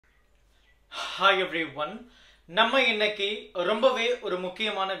Hi everyone. நம்ம இன்னைக்கு ரொம்பவே ஒரு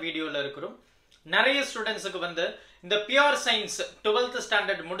முக்கியமான வீடியோல இருக்கிறோம். நிறைய ஸ்டூடண்ட்ஸ்க்கு வந்து இந்த பியூர் சயின்ஸ் 12th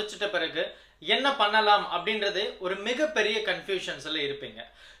ஸ்டாண்டர்ட் முடிச்சிட்ட பிறகு என்ன பண்ணலாம் அப்படின்றது ஒரு மிகப்பெரிய கன்ஃபியூஷன்ஸ்ல இருப்பீங்க.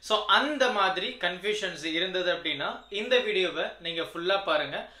 சோ அந்த மாதிரி கன்ஃபியூஷன்ஸ் இருந்தது அப்படினா இந்த வீடியோவை நீங்க ஃபுல்லா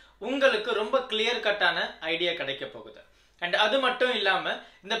பாருங்க. உங்களுக்கு ரொம்ப கிளியர் கட்டான ஐடியா கிடைக்க போகுது. அண்ட் அது மட்டும் இல்லாம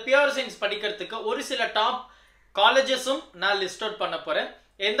இந்த பியூர் சயின்ஸ் படிக்கிறதுக்கு ஒரு சில டாப் காலேजेसும் நான் லிஸ்ட் அவுட் பண்ண போறேன்.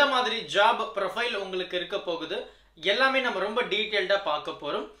 எந்த மாதிரி ஜாப் ப்ரொஃபைல் உங்களுக்கு இருக்க போகுது எல்லாமே நம்ம ரொம்ப டீடைலா பார்க்க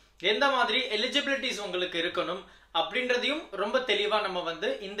போறோம். எந்த மாதிரி எலிஜிபிலிட்டிஸ் உங்களுக்கு இருக்கணும் அப்படின்றதையும் ரொம்ப தெளிவா நம்ம வந்து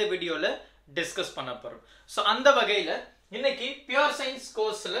இந்த வீடியோல டிஸ்கஸ் பண்ண போறோம். சோ அந்த வகையில இன்னைக்கு பியூர் சயின்ஸ்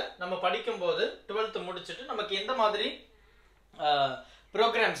கோர்ஸ்ல நம்ம படிக்கும்போது 12th முடிச்சிட்டு நமக்கு எந்த மாதிரி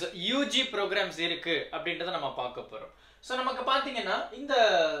ப்ரோக்ராம்ஸ் யூஜி ப்ரோக்ராம்ஸ் இருக்கு அப்படின்றத நம்ம பார்க்க போறோம். சோ நமக்கு பாத்தீங்கன்னா இந்த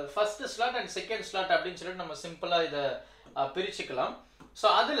first slot and second slot அப்படின்னு சொல்லிட்டு நம்ம சிம்பிளா இத பிரிச்சுக்கலாம். சோ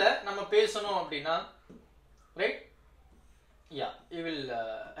அதுல நம்ம பேசணும் அப்படினா right you will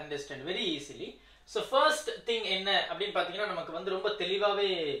understand very easily. So first thing என்ன அப்படினு பாத்தீங்கன்னா நமக்கு வந்து ரொம்ப தெளிவாவே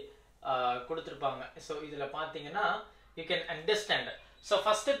கொடுத்திருப்பாங்க. சோ இதுல பாத்தீங்கன்னா you can understand. So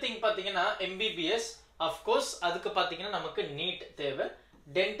first thing பாத்தீங்கன்னா MBBS of course அதுக்கு பாத்தீங்கன்னா நமக்கு நீட் தேவை,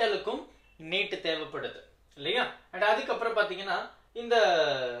 டென்டலுக்கும் நீட் தேவைப்படுது இல்லையா? அண்ட் அதுக்கு அப்புறம் பாத்தீங்கன்னா இந்த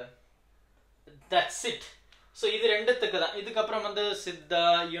that's it. So இது ரெண்டுத்துக்கு தான். இதுக்கு அப்புறம் வந்து சித்தா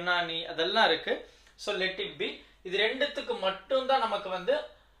யுனானி அதெல்லாம் இருக்கு. So let it be. இது ரெண்டுத்துக்கு மட்டும் தான் நமக்கு வந்து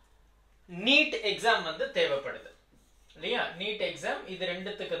நீட் எக்ஸாம் வந்து தேவைப்படுது இல்லையா? நீட் எக்ஸாம் இது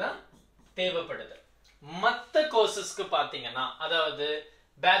ரெண்டுத்துக்கு தான் தேவைப்படுது. மத்த கோர்சஸ்க்கு பாத்தீங்கன்னா அதாவது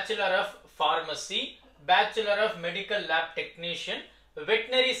bachelor of pharmacy, bachelor of medical lab technician,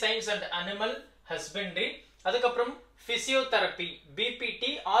 veterinary science and animal husbandry, அதுக்கப்புறம் physiotherapy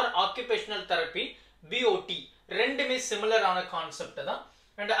PPT R occupational therapy BOT ரெண்டுமே சிமிலரான கான்செப்ட் தான்.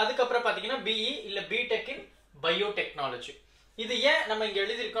 அண்ட் அதுக்கப்புறம் பாத்தீங்கன்னா BE இல்ல BTech இன் பயோடெக்னாலஜி. இது ஏன் நம்ம இங்க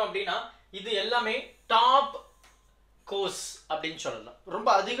எழுதியிருக்கோம் அப்படின்னா இது எல்லாமே டாப் கோர்ஸ் அப்படின்னு சொல்லலாம். ரொம்ப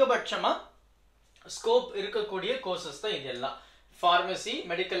அதிகபட்சமா ஸ்கோப் இருக்கக்கூடிய கோர்சஸ் தான் இது எல்லாம். Pharmacy,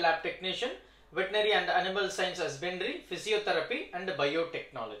 medical lab technician, veterinary and animal science husbandry, physiotherapy and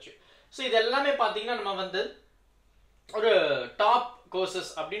biotechnology. So இது எல்லாமே பாத்தீங்கன்னா நம்ம வந்து ஒரு டாப்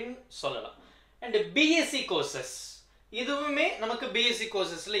கோர்சஸ் அப்படின்னு சொல்லலாம். அண்ட் BSc கோர்சஸ் இதுவுமே நமக்கு BSc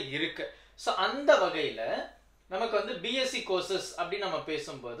கோர்சஸ்ல இருக்கு. ஸோ அந்த வகையில நமக்கு வந்து BSc கோர்சஸ் அப்படின்னு நம்ம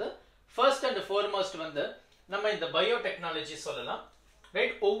பேசும்போது ஃபர்ஸ்ட் அண்ட் ஃபார்மோஸ்ட் வந்து நம்ம இந்த பயோடெக்னாலஜி சொல்லலாம்.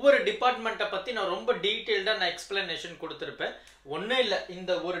 ரைட், ஒவ்வொரு டிபார்ட்மெண்ட்டை பத்தி நான் ரொம்ப டீட்டெயில்டா நான் எக்ஸ்பிளனேஷன் கொடுத்துருப்பேன். ஒன்றும் இல்லை,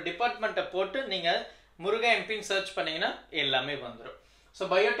 இந்த ஒரு டிபார்ட்மெண்ட்டை போட்டு நீங்க முருகா எம்பின்னு சர்ச் பண்ணீங்கன்னா எல்லாமே வந்துடும்.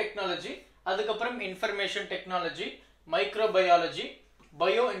 ஸோ பயோடெக்னாலஜி, அதுக்கப்புறம் information technology, microbiology,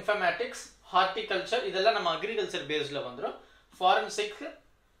 bio informatics, horticulture இதெல்லாம் நம்ம அக்ரிகல்ச்சர் பேஸ்ல வந்துடும். ஃபாரன்சிக்,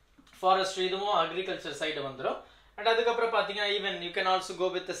 ஃபாரஸ்ட்ரி இதுவும் அக்ரிகல்ச்சர் சைடு வந்துடும். அண்ட் அதுக்கப்புறம் பார்த்தீங்கன்னா even you can also go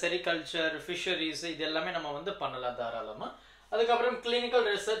with sericulture, fisheries இது எல்லாமே நம்ம வந்து பண்ணலாம் தாராளமா. அதுக்கப்புறம் clinical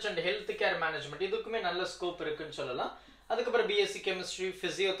research and health care management இதுக்குமே நல்ல ஸ்கோப் இருக்குன்னு சொல்லலாம். அதுக்கப்புறம் BSc கெமிஸ்ட்ரி,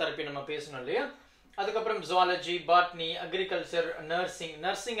 பிசியோதெரப்பி நம்ம பேசணும் இல்லையா? அதுக்கப்புறம் ஜுவாலஜி, பாட்னி, அக்ரிகல்ச்சர்,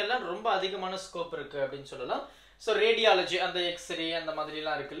 நர்சிங் எல்லாம் ரொம்ப அதிகமான ஸ்கோப் இருக்கு அப்படின்னு சொல்லலாம். ஸோ ரேடியாலஜி அந்த எக்ஸ்ரே அந்த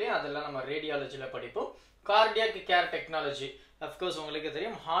மாதிரிலாம் இருக்கு இல்லையா? அதெல்லாம் நம்ம ரேடியாலஜியில் படிப்போம். கார்டியாக் கேர் டெக்னாலஜி அஃப்கோர்ஸ் உங்களுக்கு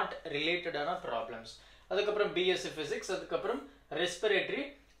தெரியும், ஹார்ட் ரிலேட்டடான ப்ராப்ளம்ஸ். அதுக்கப்புறம் BSc பிசிக்ஸ், அதுக்கப்புறம் ரெஸ்பிரேட்டரி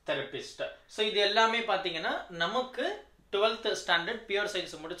தெரபிஸ்ட். ஸோ இது எல்லாமே பார்த்தீங்கன்னா நமக்கு 12th ஸ்டாண்டர்ட் பியூர்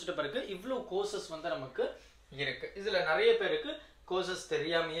சயின்ஸ் முடிச்சிட்ட பிறகு இவ்வளோ கோர்சஸ் வந்து நமக்கு இருக்கு. இதில் நிறைய பேருக்கு கோர்சஸ்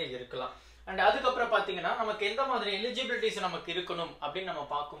தெரியாமையே இருக்கலாம். அண்ட் அதுக்கப்புறம் பார்த்தீங்கன்னா நமக்கு எந்த மாதிரி எலிஜிபிலிட்டிஸ் நமக்கு இருக்கணும் அப்படின்னு நம்ம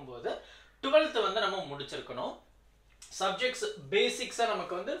பார்க்கும்போது 12th வந்து நம்ம முடிச்சிருக்கணும். சப்ஜெக்ட்ஸ் பேசிக்ஸா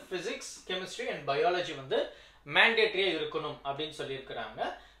நமக்கு வந்து பிசிக்ஸ், கெமிஸ்ட்ரி அண்ட் பயாலஜி வந்து மேண்டேட்டரியா இருக்கணும் அப்படின்னு சொல்லியிருக்கிறாங்க.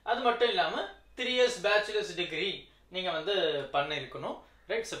 அது மட்டும் இல்லாம 3 years பேச்சுலர்ஸ் டிகிரி நீங்க வந்து பண்ணிருக்கணும்.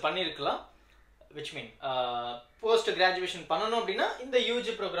 ரைட், பண்ணிருக்கலாம். விச் மீன் போஸ்ட் கிராஜுவேஷன் பண்ணணும் அப்படின்னா இந்த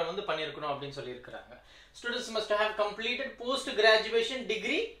யூஜி ப்ரோக்ராம் வந்து பண்ணிருக்கணும் அப்படின்னு சொல்லியிருக்கிறாங்க. Students must have completed post graduation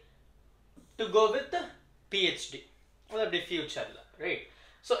degree to go with PhD or future, right?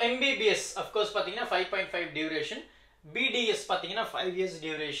 So MBBS of course பாத்தீங்கன்னா 5.5 duration, BDS பாத்தீங்கன்னா 5 years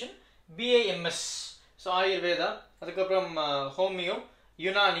duration, BAMS so Ayurveda, அதுக்கப்புறம் ஹோமியோ,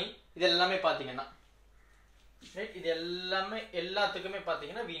 யுனானி இது எல்லாமே பாத்தீங்கன்னா ரைட், இது எல்லாமே எல்லாத்துக்குமே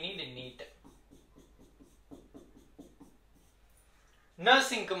பாத்தீங்கன்னா we need NEET.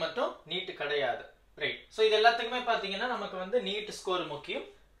 நர்சிங்க்கு மட்டும் நீட் கிடையாது. ரைட், ஸோ இது எல்லாத்துக்குமே பார்த்தீங்கன்னா நமக்கு வந்து நீட் ஸ்கோர் முக்கியம்.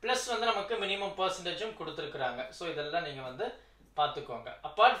 ப்ளஸ் வந்து நமக்கு மினிமம் பர்சன்டேஜும் கொடுத்துருக்குறாங்க. ஸோ இதெல்லாம் நீங்கள் வந்து பார்த்துக்கோங்க.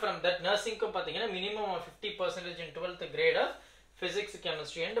 அப்பார்ட் ஃப்ரம் தட் நர்சிங்க்கும் பார்த்தீங்கன்னா minimum 50% in 12th great of physics,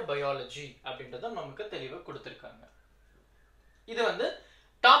 chemistry and biology அப்படின்றத நமக்கு தெளிவாக கொடுத்துருக்காங்க. இது வந்து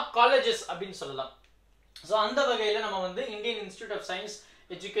டாப் காலேஜஸ் அப்படின்னு சொல்லலாம். ஸோ அந்த வகையில் நம்ம வந்து Indian institute of science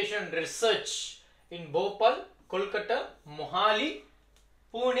education and research இன் போபால், கொல்கட்டா, மொஹாலி,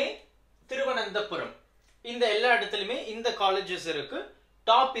 பூனே, திருவனந்தபுரம் இந்த எல்லா இடத்துலையுமே இந்த காலேஜஸ் இருக்கு.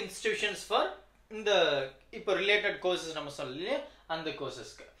 டாப் இன்ஸ்டிடியூஷன்ஸ் ஃபார் இந்த இப்போ ரிலேட்டட் கோர்சஸ் நம்ம சொல்லலையே அந்த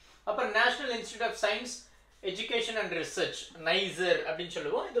கோர்சஸ்க்கு. அப்புறம் national institute of science education and research NISER அப்படின்னு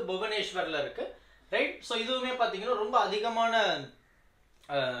சொல்லுவோம். இது புவனேஸ்வரில் இருக்கு, ரைட். ஸோ இதுவுமே பார்த்தீங்கன்னா ரொம்ப அதிகமான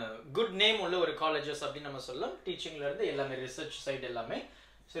குட் நேம் உள்ள ஒரு காலேஜஸ் அப்படின்னு நம்ம சொல்லலாம். டீச்சிங்ல இருந்து எல்லாமே ரிசர்ச் சைடு எல்லாமே.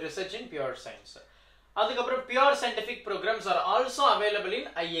 ஸோ ரிசர்ச் இன் பியூர் சயின்ஸ். அதுக்கப்புறம் pure scientific programs are also available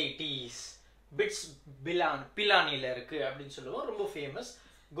in IITs. Bits பிலானியில் இருக்கு அப்படின்னு சொல்லுவோம், ரொம்ப ஃபேமஸ்.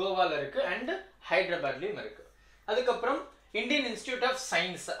 கோவாவில் இருக்கு அண்ட் ஹைதராபாத்லையும் இருக்கு. அதுக்கப்புறம் Indian institute of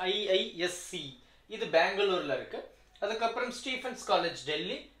science IISc இது பெங்களூர்ல இருக்கு. அதுக்கப்புறம் Stephen's college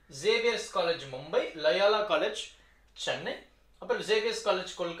Delhi, Xavier's college Mumbai, Loyola college Chennai, அப்புறம் Xavier's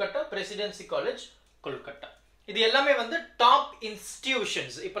college Kolkata, presidency college Kolkata. இது எல்லாமே வந்து டாப்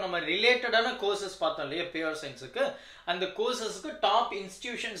இன்ஸ்டிடியூஷன்ஸ். இப்போ நம்ம ரிலேட்டடான கோர்சஸ் பார்த்தோம் இல்லையா பியூர் சயின்ஸுக்கு, அந்த கோர்சஸ்க்கு top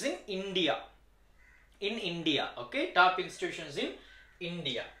institutions in India. Okay, top institutions in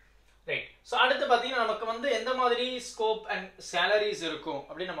India, right. So அடுத்து பார்த்தீங்கன்னா நமக்கு வந்து எந்த மாதிரி ஸ்கோப் அண்ட் சேலரிஸ் இருக்கும்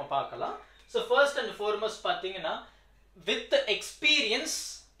அப்படின்னு நம்ம பார்க்கலாம். ஸோ ஃபர்ஸ்ட் அண்ட் ஃபார்மோஸ்ட் பார்த்தீங்கன்னா with experience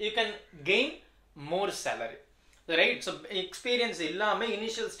you can gain more salary, right. So experience இல்லாமல்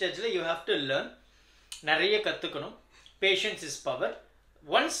இனிஷியல் ஸ்டேஜில் யூ ஹாவ் டு லேர்ன், நிறைய கற்றுக்கணும். Patience is power.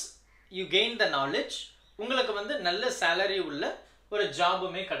 Once you gain the knowledge உங்களுக்கு வந்து நல்ல சேலரி உள்ள ஒரு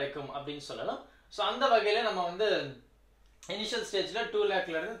ஜாபுமே கிடைக்கும் அப்படின்னு சொல்லலாம். ஸோ அந்த வகையில் நம்ம வந்து இனிஷியல் ஸ்டேஜில் 2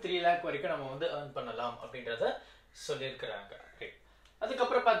 lakhலேருந்து 3 lakh வரைக்கும் நம்ம வந்து ஏர்ன் பண்ணலாம் அப்படின்றத சொல்லியிருக்கிறாங்க, ரைட்.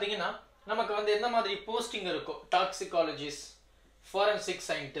 அதுக்கப்புறம் பார்த்தீங்கன்னா நமக்கு வந்து எந்த மாதிரி போஸ்டிங் இருக்கும், toxicologist, forensic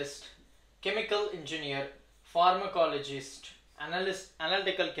scientist, chemical engineer, ஃபார்மகாலஜிஸ்ட்,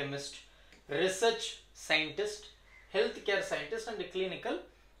 analytical chemist, research scientist, health care scientist and clinical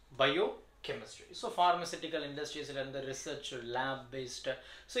bio chemistry. So pharmaceutical இண்டஸ்ட்ரீஸ்ல இருந்து ரிசர்ச் லேப் பேஸ்டு,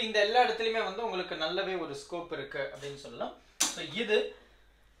 ஸோ இந்த எல்லா இடத்துலையுமே வந்து உங்களுக்கு நல்லாவே ஒரு ஸ்கோப் இருக்கு அப்படின்னு சொல்லலாம். ஸோ இது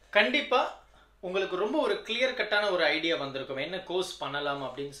கண்டிப்பாக உங்களுக்கு ரொம்ப ஒரு கிளியர் கட்டான ஒரு ஐடியா வந்திருக்கும் என்ன கோர்ஸ் பண்ணலாம்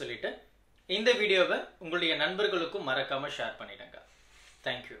அப்படின்னு சொல்லிட்டு. இந்த வீடியோவை உங்களுடைய நண்பர்களுக்கும் மறக்காம ஷேர் பண்ணிடுங்க.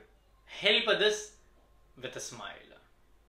 Thank you. Help others with a smile.